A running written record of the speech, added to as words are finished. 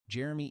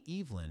Jeremy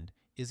Eveland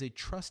is a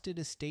trusted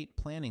estate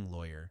planning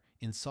lawyer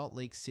in Salt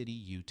Lake City,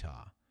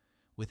 Utah.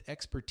 With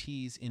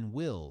expertise in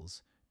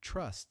wills,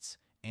 trusts,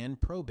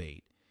 and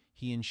probate,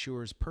 he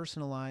ensures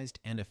personalized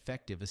and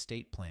effective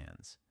estate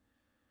plans.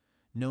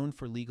 Known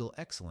for legal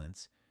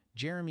excellence,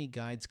 Jeremy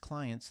guides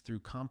clients through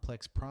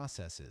complex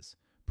processes,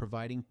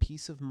 providing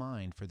peace of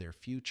mind for their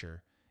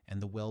future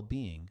and the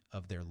well-being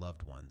of their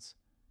loved ones.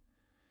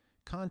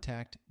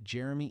 Contact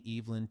Jeremy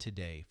Eveland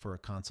today for a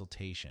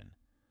consultation.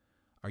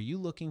 Are you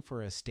looking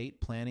for an estate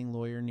planning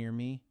lawyer near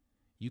me?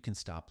 You can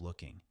stop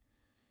looking.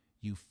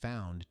 You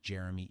found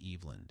Jeremy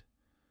Eveland.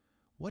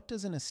 What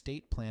does an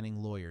estate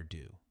planning lawyer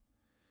do?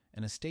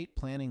 An estate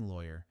planning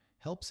lawyer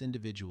helps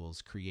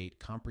individuals create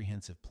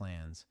comprehensive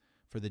plans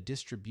for the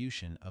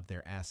distribution of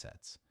their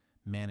assets,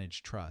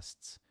 manage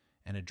trusts,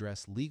 and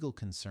address legal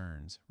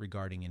concerns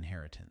regarding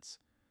inheritance.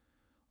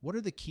 What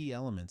are the key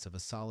elements of a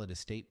solid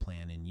estate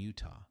plan in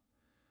Utah?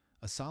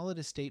 A solid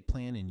estate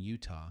plan in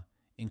Utah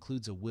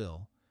includes a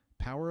will,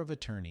 power of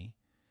attorney,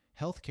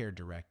 healthcare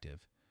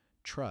directive,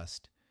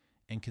 trust,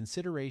 and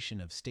consideration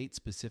of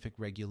state-specific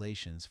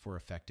regulations for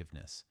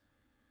effectiveness.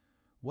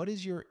 What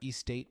is your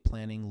estate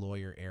planning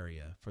lawyer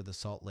area for the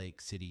Salt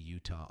Lake City,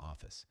 Utah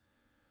office?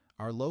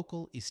 Our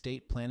local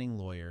estate planning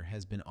lawyer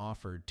has been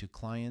offered to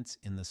clients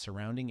in the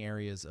surrounding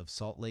areas of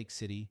Salt Lake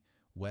City,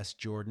 West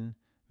Jordan,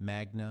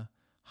 Magna,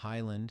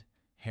 Highland,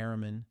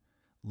 Harriman,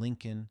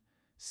 Lincoln,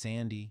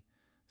 Sandy,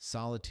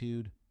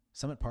 Solitude,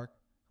 Summit Park,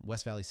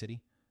 West Valley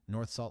City,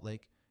 North Salt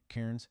Lake,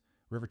 Cairns,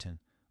 Riverton,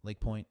 Lake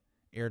Point,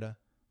 Erda,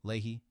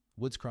 Leahy,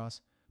 Woods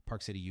Cross,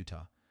 Park City,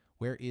 Utah.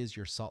 Where is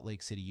your Salt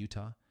Lake City,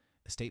 Utah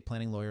estate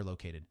planning lawyer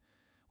located?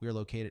 We are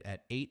located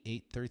at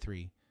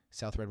 8833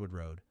 South Redwood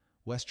Road,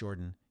 West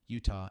Jordan,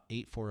 Utah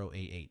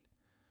 84088.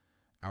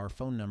 Our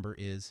phone number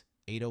is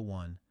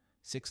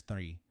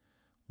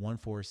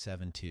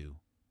 801-63-1472.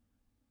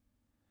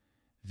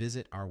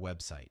 Visit our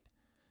website,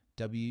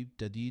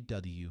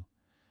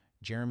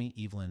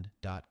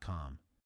 www.jeremyeveland.com,